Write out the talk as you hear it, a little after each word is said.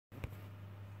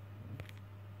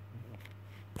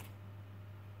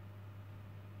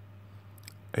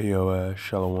Ayo,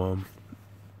 Shalom.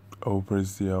 Oh,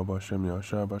 praise the Bashem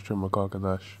Yashai, Bashem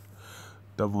Makakadash.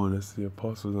 Double as the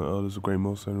apostles and elders of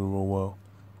GreatMillStone in the real world.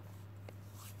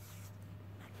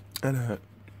 And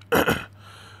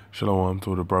Shalom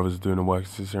to all the brothers doing the work of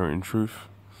sincerity and truth.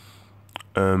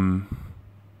 The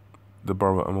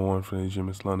brother I'm one from the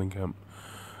GMSLondon camp.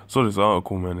 So this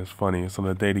article, man, is funny. It's on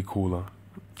a Daily Caller.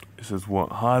 It says,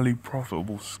 what highly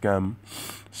profitable scam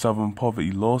Southern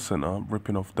Poverty Law Center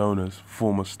ripping off donors,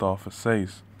 former staffer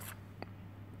says.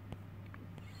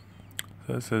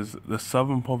 So it says, the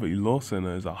Southern Poverty Law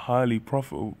Center is a highly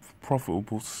profitable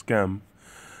scam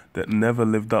that never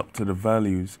lived up to the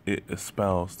values it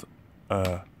espoused.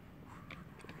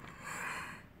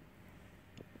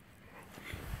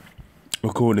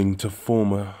 According to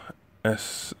former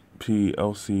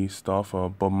SPLC staffer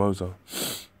Bob Moser.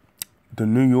 The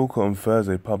New Yorker on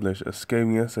Thursday published a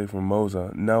scathing essay from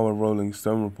Moser, now a Rolling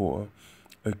Stone reporter,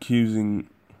 accusing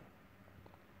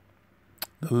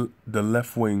the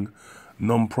left-wing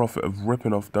non-profit of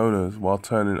ripping off donors while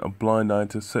turning a blind eye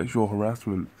to sexual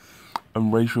harassment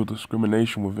and racial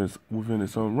discrimination within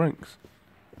its own ranks.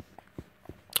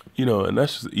 You know, and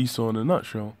that's just Esau in a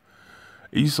nutshell.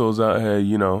 Esau's out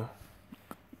here,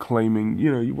 claiming,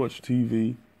 you watch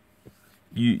TV,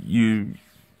 you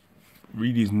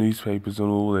read these newspapers and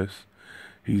all this.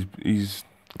 He's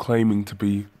claiming to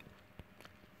be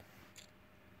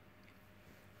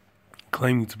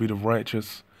the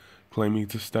righteous, claiming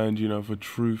to stand, for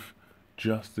truth,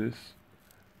 justice.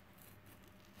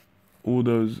 All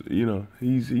those,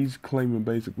 he's claiming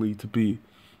basically to be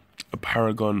a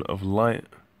paragon of light.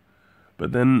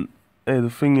 But then, hey, the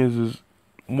thing is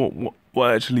what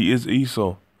actually is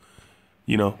Esau?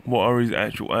 What are his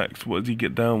actual acts? What does he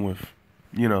get down with?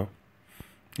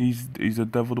 He's the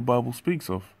devil the Bible speaks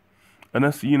of. And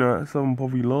that's, at Southern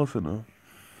Poverty Law Center,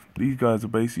 these guys are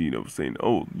basically, saying,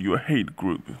 oh, you're a hate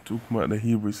group. Talking about the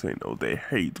Hebrews saying, oh, they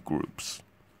hate groups.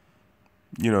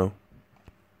 But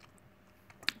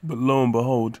lo and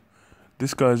behold,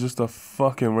 this guy's just a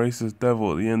fucking racist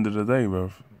devil at the end of the day,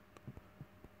 bro.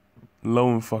 Lo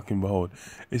and fucking behold.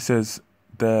 It says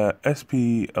the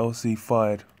SPLC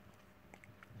fired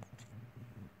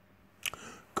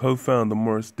co-founder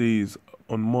Morris Dees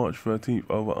on March 13th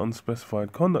over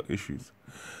unspecified conduct issues.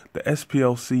 The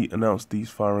SPLC announced Dees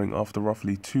firing after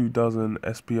roughly 24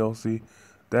 SPLC,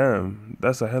 damn,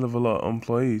 that's a hell of a lot of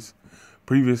employees,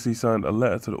 previously signed a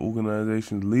letter to the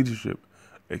organization's leadership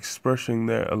expressing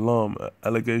their alarm at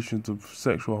allegations of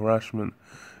sexual harassment,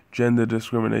 gender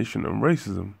discrimination, and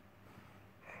racism.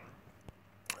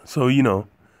 So,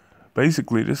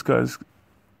 basically this guy's,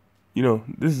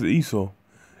 this is Esau.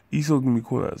 Esau can be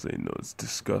called out and say, no, it's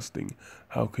disgusting.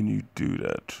 How can you do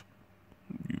that?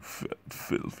 You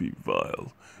filthy,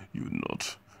 vile. You're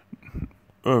not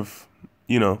earth.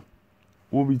 We'll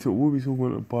be talking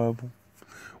about the Bible.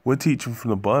 We're teaching from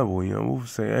the Bible, We'll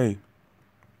say, hey,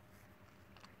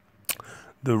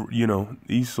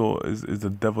 Esau is the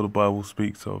devil the Bible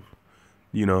speaks of.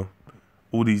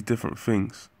 All these different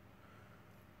things.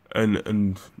 And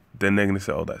then they're going to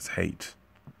say, oh, that's hate.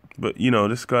 But,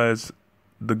 this guy's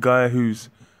the guy who's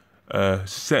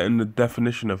setting the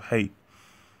definition of hate.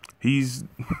 He's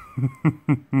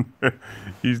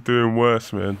he's doing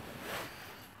worse, man.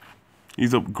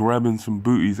 He's up grabbing some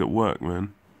booties at work,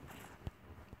 man.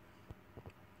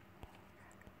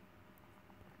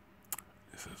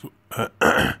 This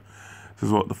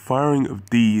is what the firing of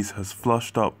Dees has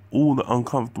flushed up all the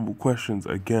uncomfortable questions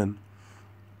again.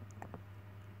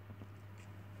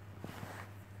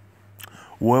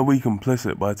 Were we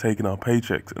complicit by taking our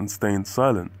paychecks and staying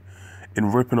silent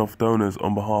in ripping off donors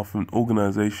on behalf of an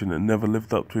organization that never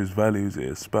lived up to its values it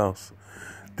espoused?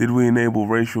 Did we enable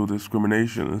racial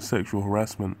discrimination and sexual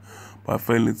harassment by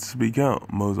failing to speak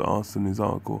out? Moser asked in his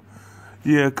article.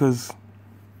 Yeah, because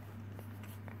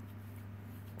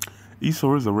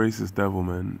Esau is a racist devil,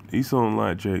 man. Esau don't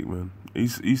like Jake, man.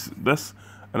 That's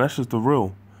just the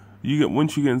real.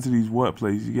 Once you get into these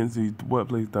workplaces, you get into these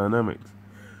workplace dynamics.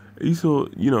 Esau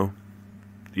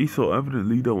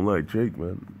evidently don't like Jake,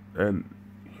 man. And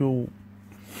he'll,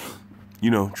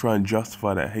 try and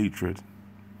justify that hatred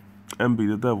and be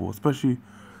the devil, especially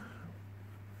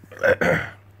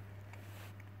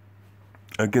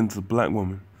against a black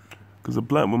woman. Because a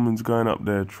black woman's going up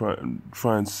there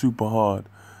trying super hard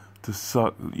to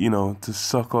suck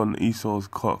on Esau's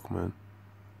cock, man.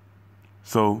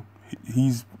 So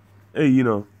he's, hey,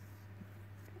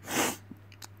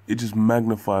 it just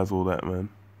magnifies all that, man.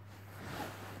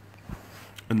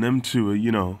 And them two are,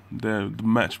 they're the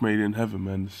match made in heaven,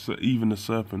 man. Even the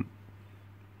serpent.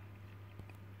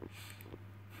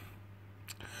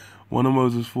 One of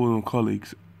Moses' former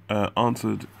colleagues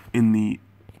answered in the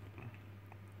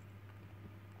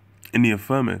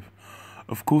affirmative.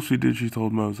 Of course we did, she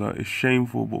told Moses. It's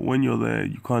shameful, but when you're there,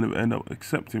 you kind of end up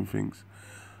accepting things.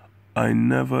 I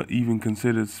never even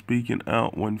considered speaking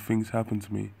out when things happen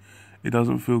to me. It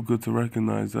doesn't feel good to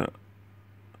recognize that.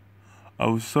 I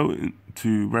was so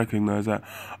into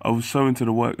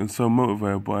the work and so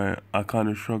motivated by it, I kind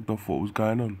of shrugged off what was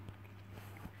going on.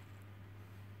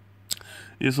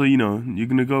 Yeah, so, you know, you're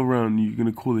going to go around, you're going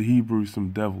to call the Hebrews some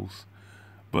devils.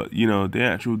 But, you know, the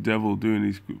actual devil doing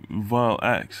these vile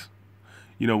acts.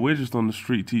 You know, we're just on the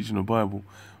street teaching the Bible.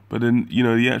 But then, you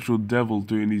know, the actual devil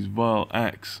doing these vile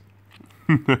acts.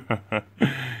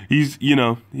 He's, you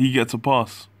know, he gets a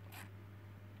pass.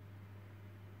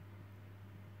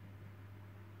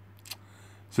 It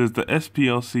says the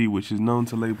SPLC, which is known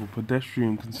to label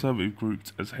pedestrian conservative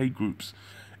groups as hate groups,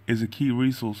 is a key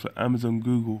resource for Amazon,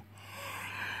 Google,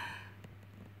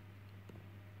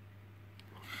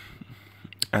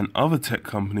 and other tech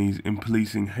companies in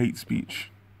policing hate speech.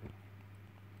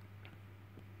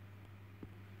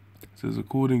 It says,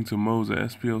 according to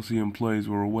Moses, SPLC employees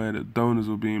were aware that donors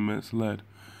were being misled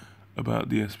about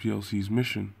the SPLC's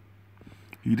mission.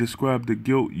 He described the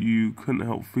guilt you couldn't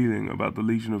help feeling about the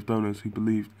legion of donors who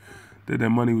believed that their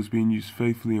money was being used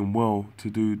faithfully and well to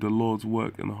do the Lord's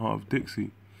work in the heart of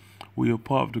Dixie. We are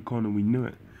part of the con and we knew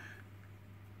it.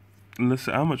 And let's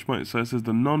see how much money. So it says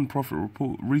the non-profit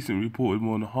report recently reported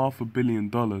more than $500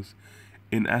 million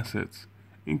in assets,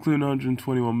 including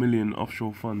 121 million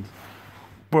offshore funds.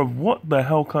 Bruv, what the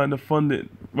hell kind of funded?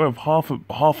 Bruv,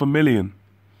 half a million.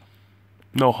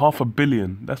 No, $500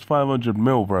 million. That's 500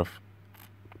 mil, bruv.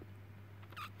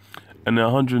 And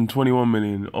 121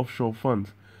 million offshore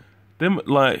funds. Them,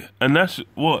 like, and that's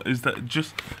what is that?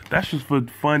 That's just for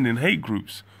finding hate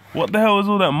groups. What the hell is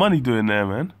all that money doing there,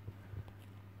 man?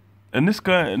 And this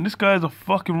guy is a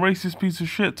fucking racist piece of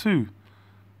shit too.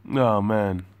 Oh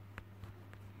man.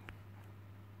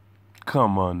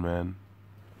 Come on, man.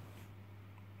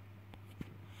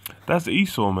 That's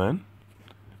Esau, man.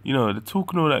 You know, they're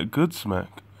talking all that good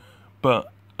smack,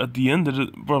 but at the end of the,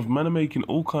 bruv, man are making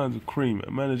all kinds of cream,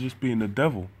 and man are just being the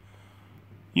devil.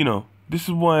 You know, this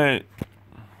is why.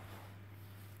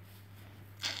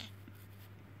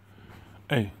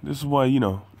 Hey, this is why, you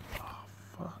know. Oh,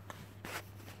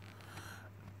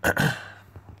 fuck.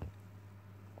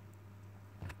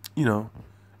 You know,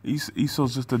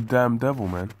 Esau's just a damn devil,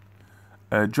 man.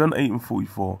 John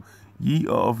 8:44. Ye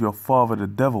are of your father the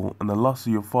devil, and the lust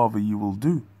of your father you will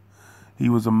do. He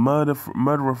was a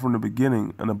murderer from the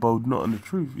beginning, and abode not in the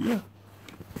truth. Yeah,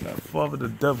 that father the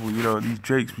devil. You know, these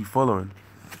Jakes be following.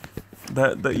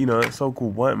 That you know, that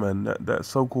so-called white man, that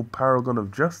so-called paragon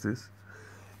of justice.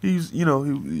 He's, you know,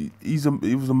 he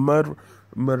was a murderer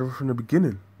from the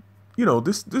beginning. You know,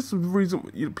 this is the reason,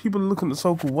 you know, people look at the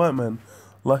so-called white man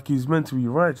like he's meant to be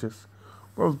righteous.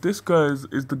 Bro, this guy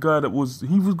is the guy that was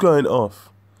going off.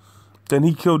 Then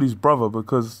he killed his brother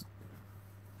because,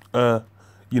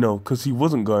 you know, because he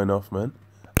wasn't going off, man.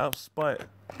 Out of spite,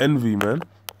 envy, man.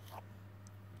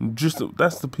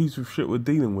 That's the piece of shit we're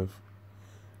dealing with.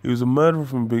 He was a murderer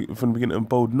from the beginning and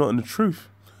bold not in the truth,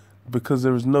 because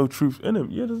there is no truth in him.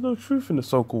 Yeah, there's no truth in the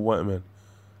so-called white man.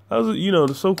 How's it, you know,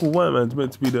 the so-called white man's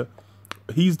meant to be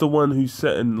he's the one who's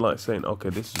setting, like, saying, okay,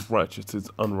 this is righteous, this is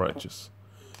unrighteous.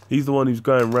 He's the one who's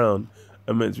going around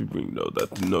and meant to be bringing,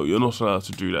 no, you're not allowed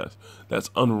to do that.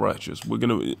 That's unrighteous. We're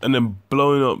gonna, and then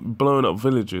blowing up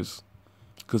villages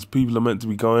because people are meant to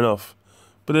be going off.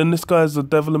 But then this guy's the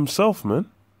devil himself,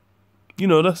 man. You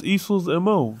know, that's Esau's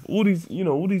MO. All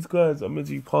these guys are meant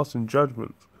to be passing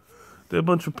judgments. They're a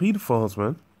bunch of pedophiles,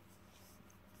 man.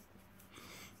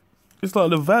 It's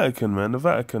like the Vatican, man. The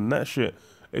Vatican, that shit,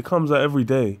 it comes out every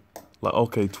day. Like,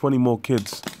 okay, 20 more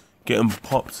kids getting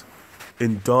popped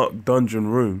in dark dungeon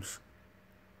rooms.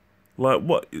 Like,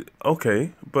 what?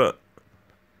 Okay, but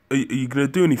are you going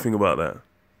to do anything about that?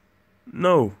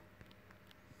 No.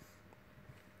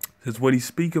 It says, when he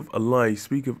speaketh a lie, he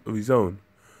speaketh of his own,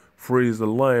 for he is the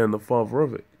liar and the father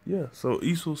of it. Yeah, so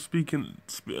Esau speaking,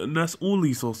 and that's all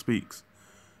Esau speaks.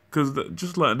 Because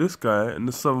just like this guy in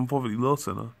the Southern Poverty Law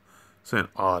Center, saying,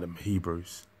 them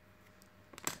Hebrews.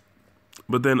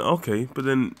 But then, okay,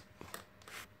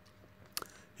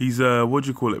 he's, what do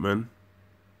you call it, man?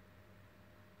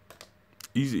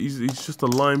 He's just a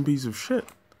lying piece of shit.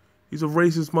 He's a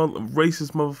racist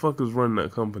motherfuckers running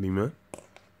that company, man.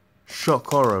 Shock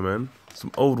horror, man.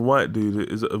 Some old white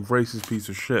dude is a racist piece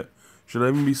of shit. Should I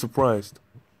even be surprised?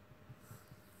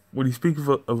 When he speaks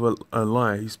of a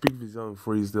lie, he speaks of his own,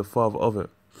 for he is the father of it.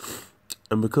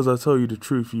 And because I tell you the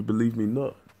truth, you believe me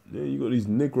not. Yeah, you got these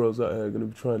Negroes out here gonna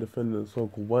be trying to defend the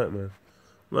so-called white man.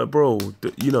 I'm like, bro,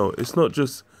 you know, it's not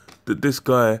just that this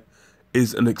guy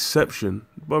is an exception,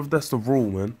 but that's the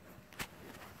rule, man.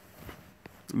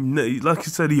 Like I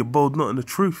said, he abode not in the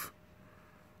truth.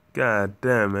 God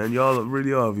damn, man, y'all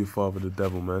really are of your father, the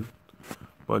devil, man.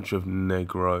 Bunch of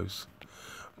Negroes.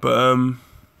 But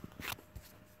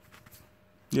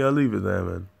yeah, I'll leave it there,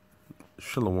 man.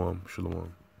 Shalom,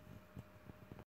 shalom.